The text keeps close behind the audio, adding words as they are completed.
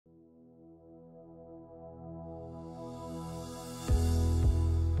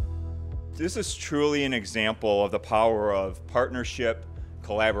This is truly an example of the power of partnership,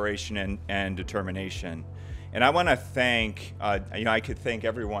 collaboration, and determination. And I want to thank, I could thank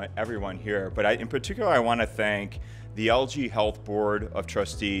everyone here, but in particular, I want to thank the LG Health Board of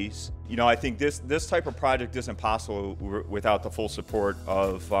Trustees. I think this type of project isn't possible without the full support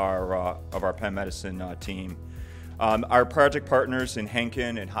of our Penn Medicine team. Our project partners in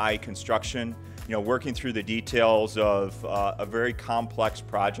Henkin and High Construction, working through the details of a very complex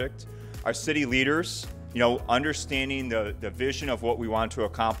project. Our city leaders, understanding the vision of what we want to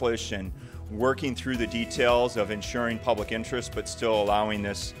accomplish and working through the details of ensuring public interest, but still allowing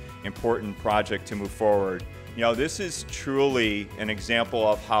this important project to move forward. This is truly an example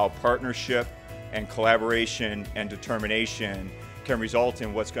of how partnership and collaboration and determination can result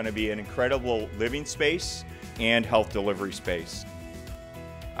in what's going to be an incredible living space and health delivery space.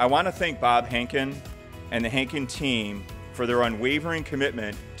 I want to thank Bob Henkin and the Henkin team for their unwavering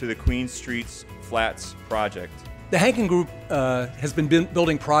commitment to the Queen Street Flats project. The Henkin Group has been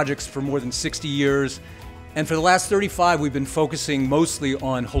building projects for more than 60 years, and for the last 35 we've been focusing mostly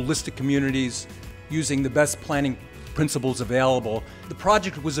on holistic communities using the best planning principles available. The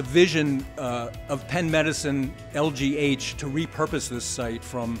project was a vision of Penn Medicine LGH to repurpose this site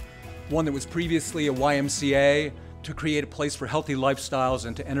from one that was previously a YMCA to create a place for healthy lifestyles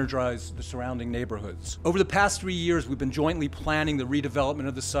and to energize the surrounding neighborhoods. Over the past 3 years, we've been jointly planning the redevelopment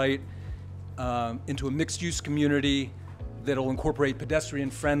of the site into a mixed-use community that'll incorporate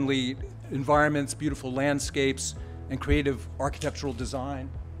pedestrian-friendly environments, beautiful landscapes, and creative architectural design.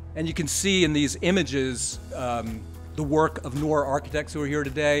 And you can see in these images the work of Nora architects who are here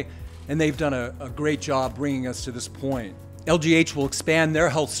today, and they've done a great job bringing us to this point. LGH will expand their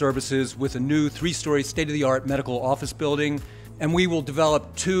health services with a new 3-story state-of-the-art medical office building, and we will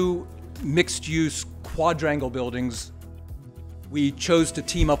develop 2 mixed-use quadrangle buildings. We chose to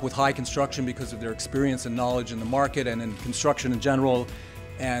team up with High Construction because of their experience and knowledge in the market and in construction in general,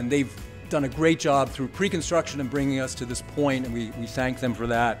 and they've done a great job through pre-construction and bringing us to this point, and we thank them for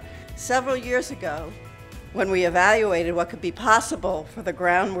that. Several years ago, when we evaluated what could be possible for the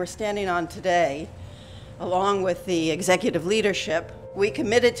ground we're standing on today, along with the executive leadership, we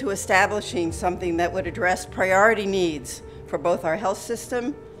committed to establishing something that would address priority needs for both our health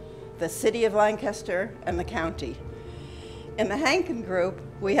system, the city of Lancaster, and the county. In the Henkin Group,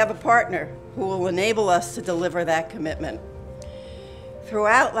 we have a partner who will enable us to deliver that commitment.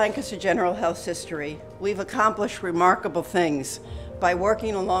 Throughout Lancaster General Health's history, we've accomplished remarkable things by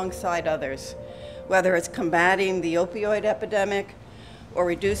working alongside others, whether it's combating the opioid epidemic or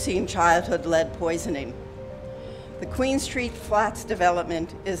reducing childhood lead poisoning. The Queen Street Flats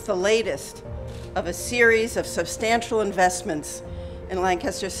development is the latest of a series of substantial investments in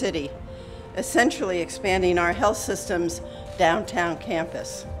Lancaster City, essentially expanding our health system's downtown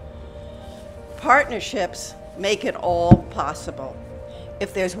campus. Partnerships make it all possible.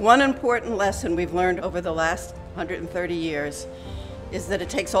 If there's one important lesson we've learned over the last 130 years, is that it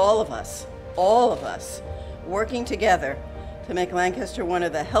takes all of us, working together to make Lancaster one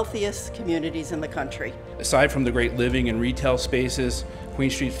of the healthiest communities in the country. Aside from the great living and retail spaces, Queen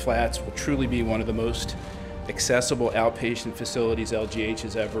Street Flats will truly be one of the most accessible outpatient facilities LGH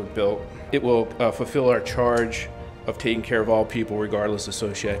has ever built. It will fulfill our charge of taking care of all people regardless of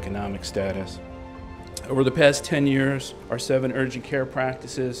socioeconomic status. Over the past 10 years, our 7 urgent care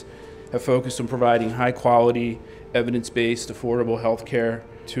practices have focused on providing high quality, evidence-based, affordable health care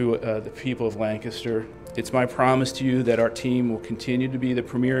to the people of Lancaster. It's my promise to you that our team will continue to be the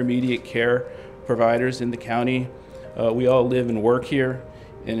premier immediate care providers in the county. We all live and work here,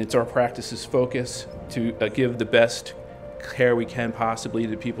 and it's our practice's focus to give the best care we can possibly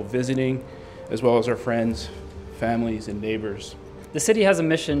to people visiting, as well as our friends, families, and neighbors. The city has a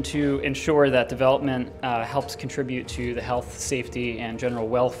mission to ensure that development helps contribute to the health, safety, and general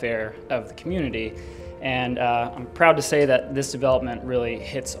welfare of the community. And I'm proud to say that this development really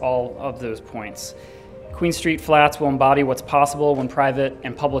hits all of those points. Queen Street Flats will embody what's possible when private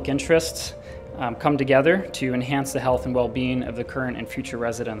and public interests come together to enhance the health and well-being of the current and future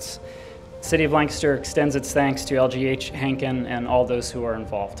residents. The City of Lancaster extends its thanks to LGH, Henkin, and all those who are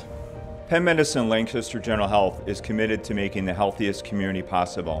involved. Penn Medicine Lancaster General Health is committed to making the healthiest community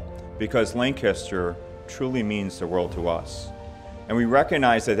possible because Lancaster truly means the world to us. And we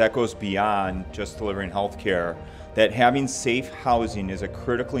recognize that that goes beyond just delivering health care, that having safe housing is a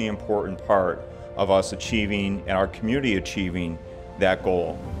critically important part of us achieving and our community achieving that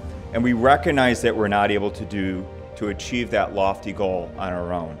goal. And we recognize that we're not able to achieve that lofty goal on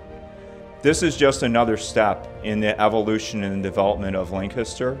our own. This is just another step in the evolution and development of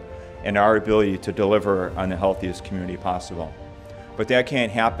Lancaster and our ability to deliver on the healthiest community possible. But that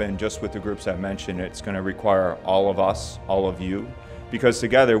can't happen just with the groups I've mentioned. It's going to require all of us, all of you, because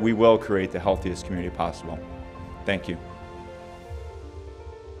together we will create the healthiest community possible. Thank you.